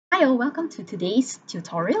Hi all, welcome to today's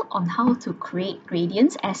tutorial on how to create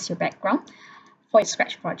gradients as your background for your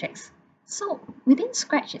Scratch projects. So within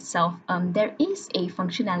Scratch itself, there is a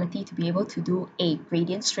functionality to be able to do a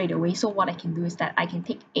gradient straight away. So what I can do is that I can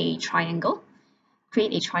take a triangle,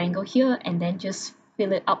 create a triangle here, and then just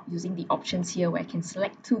fill it up using the options here where I can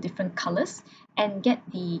select two different colors and get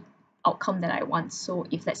the outcome that I want. So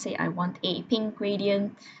if let's say I want a pink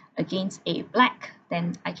gradient against a black,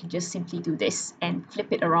 then I can just simply do this and flip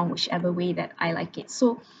it around whichever way that I like it.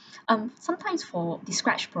 So sometimes for the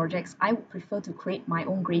Scratch projects, I would prefer to create my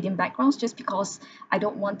own gradient backgrounds just because I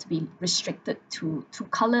don't want to be restricted to two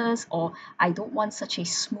colors, or I don't want such a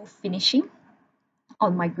smooth finishing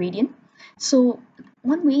on my gradient. So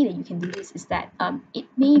one way that you can do this is that it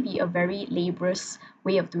may be a very laborious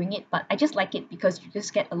way of doing it, but I just like it because you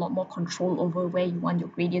just get a lot more control over where you want your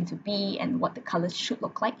gradient to be and what the colors should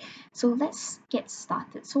look like. So let's get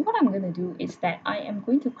started. So what I'm going to do is that I am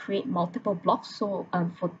going to create multiple blocks. So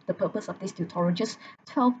for the purpose of this tutorial, just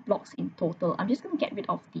 12 blocks in total. I'm just going to get rid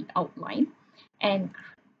of the outline and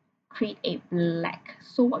create a black.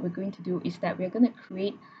 So what we're going to do is that we're going to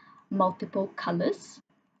create multiple colors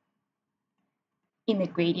in the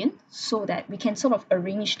gradient so that we can sort of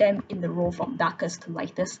arrange them in the row from darkest to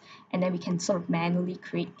lightest, and then we can sort of manually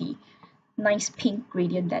create the nice pink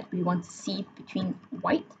gradient that we want to see between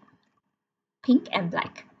white, pink and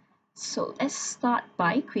black. So let's start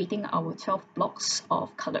by creating our 12 blocks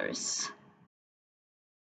of colors.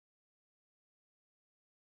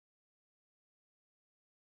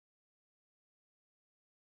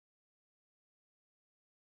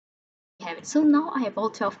 Have it. So now I have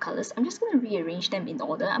all 12 colors. I'm just going to rearrange them in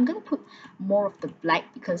order. I'm going to put more of the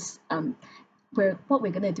black because what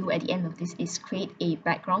we're going to do at the end of this is create a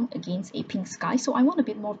background against a pink sky. So I want a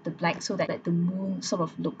bit more of the black so that the moon sort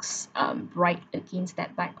of looks bright against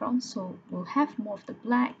that background. So we'll have more of the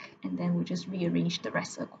black, and then we'll just rearrange the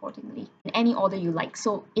rest accordingly in any order you like.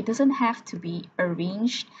 So it doesn't have to be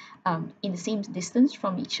arranged in the same distance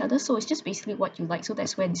from each other. So it's just basically what you like. So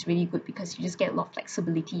that's when it's really good because you just get a lot of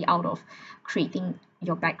flexibility out of creating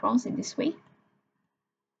your backgrounds in this way.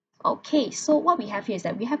 Okay, so what we have here is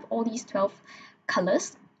that we have all these 12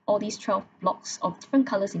 colors, all these 12 blocks of different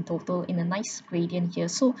colors in total in a nice gradient here.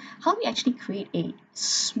 So how do we actually create a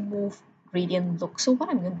smooth gradient look? So what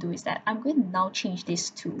I'm going to do is that I'm going to now change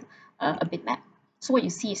this to a bitmap. So what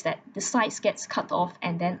you see is that the sides gets cut off,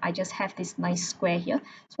 and then I just have this nice square here.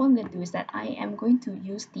 So what I'm going to do is that I am going to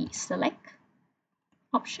use the select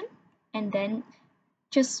option and then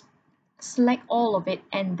just select all of it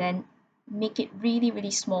and then make it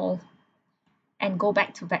really small and go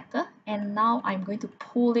back to vector, and now I'm going to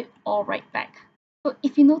pull it all right back. So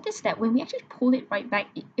if you notice that when we actually pull it right back,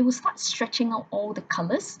 it will start stretching out all the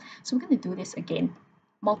colors. So we're going to do this again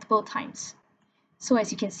multiple times. So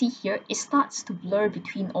as you can see here, it starts to blur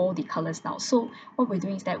between all the colors now. So what we're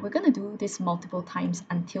doing is that we're going to do this multiple times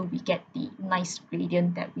until we get the nice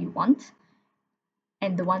gradient that we want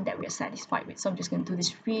and the one that we're satisfied with. So I'm just going to do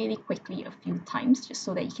this really quickly a few times just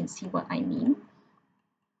so that you can see what I mean.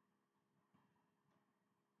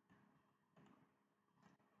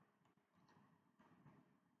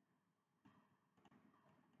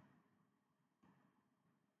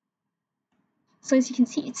 So as you can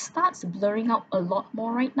see, it starts blurring out a lot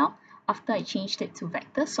more right now after I changed it to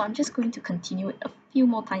vector. So I'm just going to continue it a few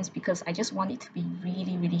more times because I just want it to be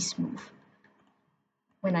really smooth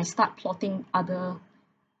when I start plotting other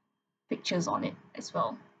pictures on it as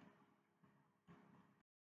well.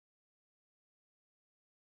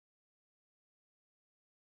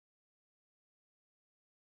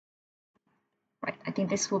 Right, I think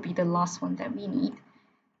this will be the last one that we need.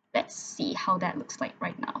 Let's see how that looks like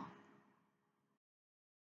right now.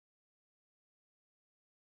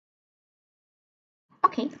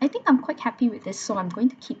 Okay, I think I'm quite happy with this, so I'm going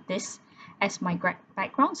to keep this as my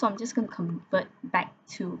background. So I'm just going to convert back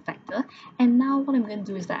to vector. And now what I'm going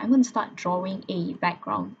to do is that I'm going to start drawing a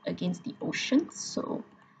background against the ocean. So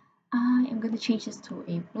I am going to change this to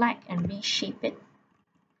a black and reshape it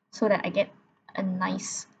so that I get a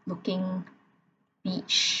nice looking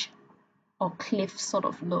beach or cliff sort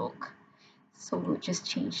of look. So we'll just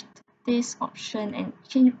change this option, and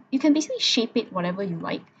you can basically shape it whatever you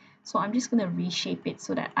like. So I'm just going to reshape it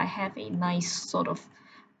so that I have a nice sort of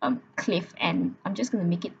cliff, and I'm just going to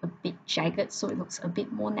make it a bit jagged so it looks a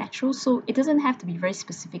bit more natural. So it doesn't have to be very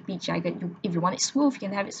specifically jagged. If you want it smooth, you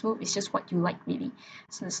can have it smooth. It's just what you like, really.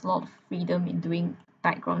 So there's a lot of freedom in doing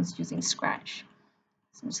backgrounds using Scratch.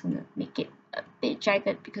 So I'm just going to make it a bit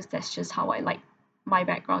jagged because that's just how I like my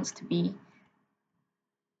backgrounds to be.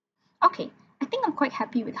 Okay, I think I'm quite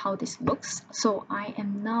happy with how this looks. So I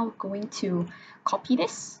am now going to copy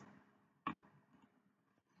this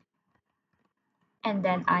and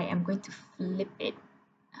then I am going to flip it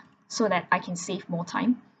so that I can save more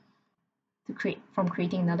time to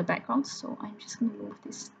creating another background. So I'm just going to move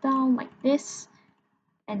this down like this,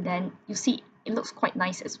 and then you see it looks quite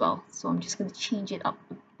nice as well. So I'm just going to change it up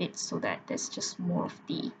a bit so that there's just more of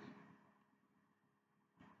the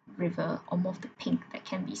river or more of the pink that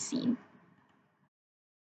can be seen.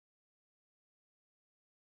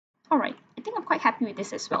 Alright, I think I'm quite happy with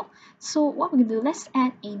this as well. So what we're going to do, let's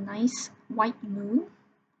add a nice white moon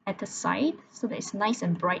at the side so that it's nice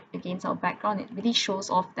and bright against our background. It really shows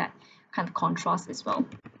off that kind of contrast as well.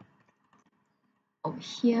 Over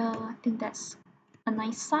here, I think that's a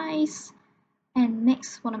nice size. And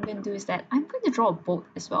next, what I'm going to do is that I'm going to draw a boat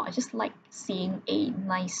as well. I just like seeing a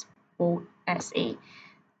nice boat as a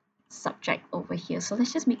subject over here. So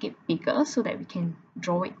let's just make it bigger so that we can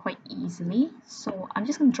draw it quite easily. So I'm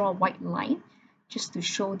just going to draw a white line just to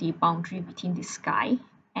show the boundary between the sky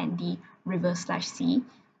and the river slash sea.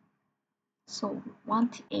 So we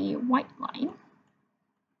want a white line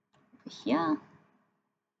over here.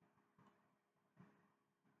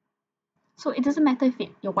 So it doesn't matter if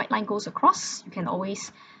your white line goes across, you can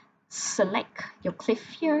always select your cliff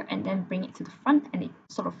here and then bring it to the front, and it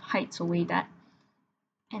sort of hides away that.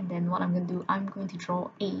 And then what I'm going to do, I'm going to draw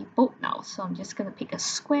a boat now. So I'm just going to pick a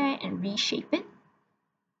square and reshape it.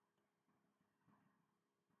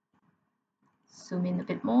 Zoom in a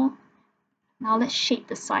bit more. Now let's shape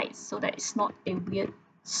the sides so that it's not a weird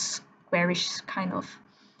squarish kind of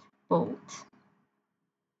boat.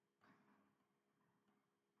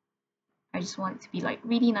 I just want it to be like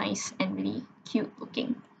really nice and really cute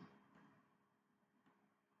looking.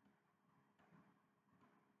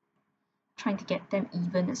 Trying to get them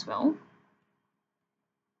even as well.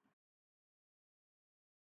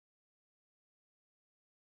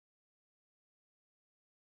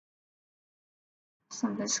 So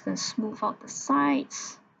I'm just going to smooth out the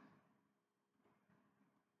sides.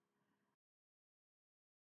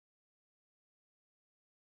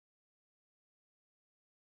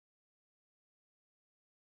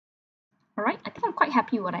 Alright, I think I'm quite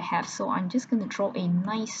happy with what I have, so I'm just going to draw a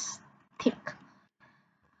nice thick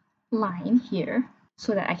line here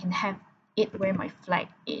so that I can have it where my flag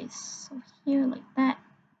is. So here like that.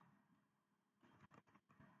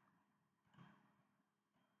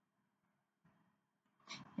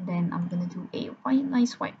 And then I'm going to do a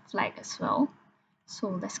nice white flag as well. So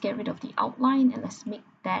let's get rid of the outline and let's make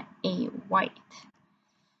that a white.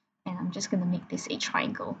 And I'm just going to make this a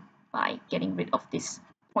triangle by getting rid of this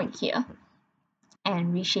point here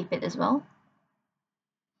and reshape it as well.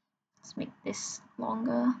 Let's make this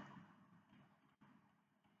longer.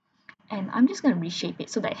 And I'm just going to reshape it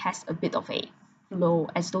so that it has a bit of a flow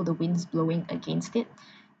as though the wind's blowing against it.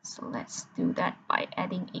 So let's do that by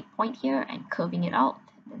adding a point here and curving it out.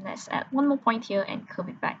 Then let's add one more point here and curve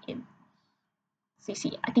it back in. So you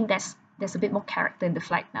see, I think there's a bit more character in the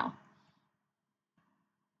flag now.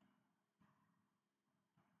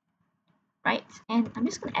 Right, and I'm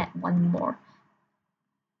just going to add one more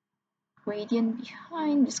gradient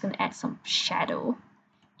behind. I'm just going to add some shadow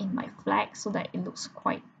in my flag so that it looks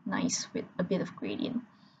quite nice with a bit of gradient.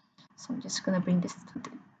 So I'm just going to bring this to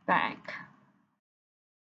the back.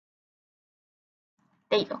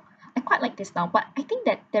 There you go. I quite like this now, but I think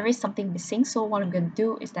that there is something missing. So what I'm going to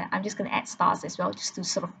do is that I'm just going to add stars as well, just to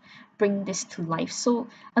sort of bring this to life. So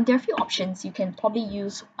there are a few options. You can probably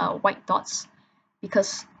use white dots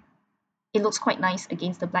because it looks quite nice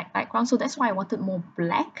against the black background. So that's why I wanted more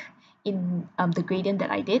black in the gradient that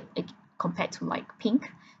I did compared to like pink.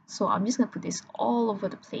 So I'm just going to put this all over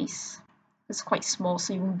the place. It's quite small,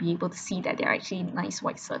 so you won't be able to see that they're actually nice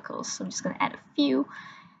white circles. So I'm just going to add a few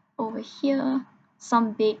over here.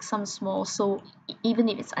 Some big, some small, so even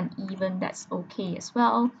if it's uneven, that's okay as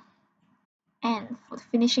well. And for the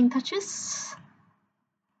finishing touches,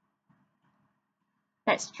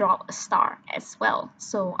 let's draw a star as well.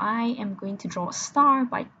 So I am going to draw a star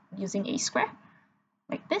by using a square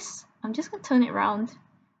like this. I'm just going to turn it around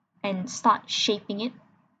and start shaping it.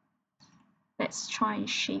 Let's try and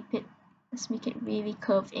shape it. Let's make it really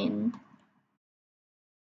curve in.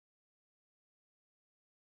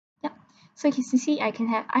 Yep. So you can see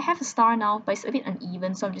I have a star now, but it's a bit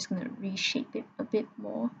uneven, so I'm just going to reshape it a bit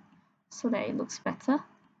more so that it looks better.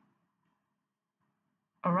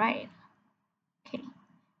 Alright. Okay.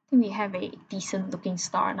 I think we have a decent looking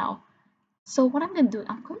star now. So what I'm going to do,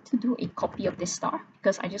 I'm going to do a copy of this star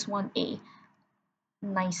because I just want a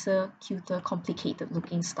nicer, cuter, complicated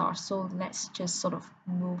looking star. So let's just sort of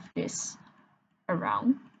move this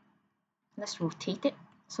around. Let's rotate it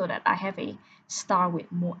so that I have a star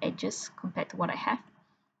with more edges compared to what I have.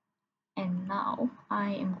 And now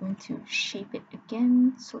I am going to shape it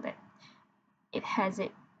again so that it has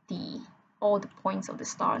all the points of the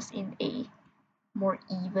stars in a more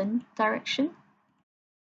even direction.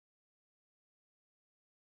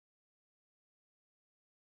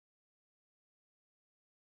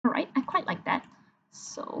 Alright, I quite like that.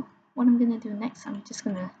 So what I'm gonna do next, I'm just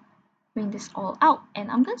gonna bring this all out, and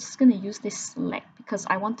I'm just gonna use this select because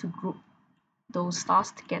I want to group those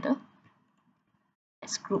stars together.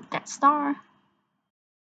 Let's group that star,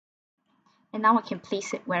 and now I can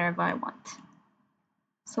place it wherever I want.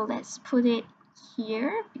 So let's put it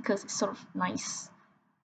here because it's sort of nice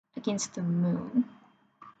against the moon.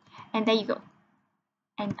 And there you go.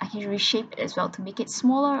 And I can reshape it as well to make it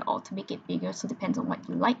smaller or to make it bigger, so it depends on what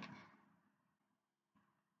you like.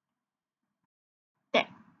 There.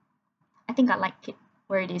 I think I like it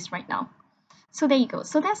where it is right now. So there you go.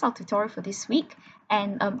 So that's our tutorial for this week.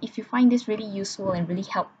 And if you find this really useful and really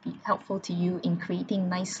helpful to you in creating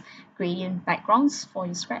nice gradient backgrounds for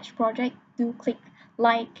your Scratch project, do click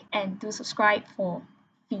like and do subscribe for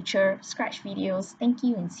future Scratch videos. Thank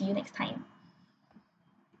you and see you next time.